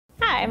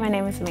Hi, my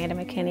name is Amanda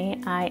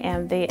McKinney. I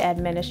am the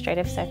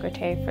Administrative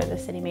Secretary for the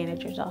City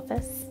Manager's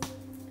Office.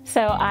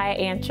 So I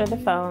answer the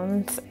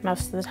phones.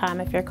 Most of the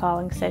time, if you're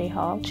calling City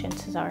Hall,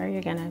 chances are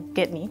you're gonna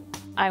get me.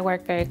 I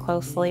work very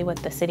closely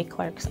with the City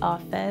Clerk's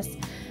office,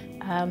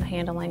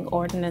 handling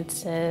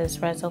ordinances,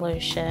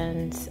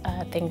 resolutions,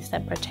 things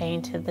that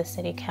pertain to the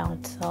City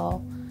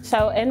Council.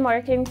 So in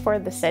working for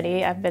the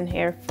city, I've been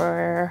here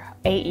for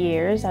 8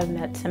 years. I've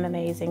met some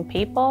amazing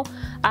people.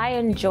 I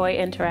enjoy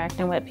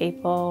interacting with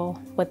people,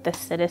 with the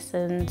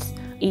citizens.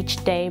 Each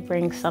day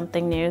brings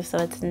something new, so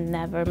it's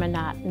never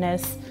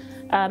monotonous.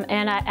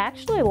 And I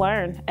actually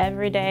learn.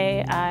 Every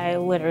day I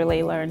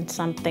literally learn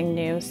something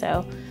new,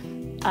 so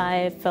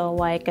I feel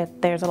like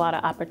there's a lot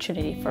of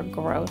opportunity for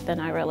growth,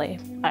 and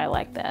I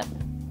like that.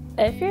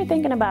 If you're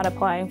thinking about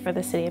applying for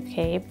the City of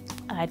Cape,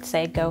 I'd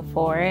say go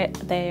for it.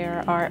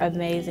 There are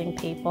amazing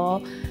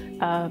people.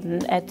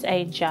 It's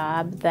a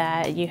job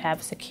that you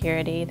have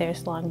security,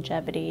 there's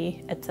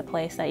longevity. It's a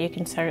place that you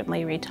can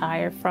certainly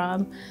retire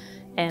from,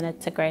 and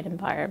it's a great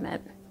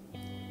environment.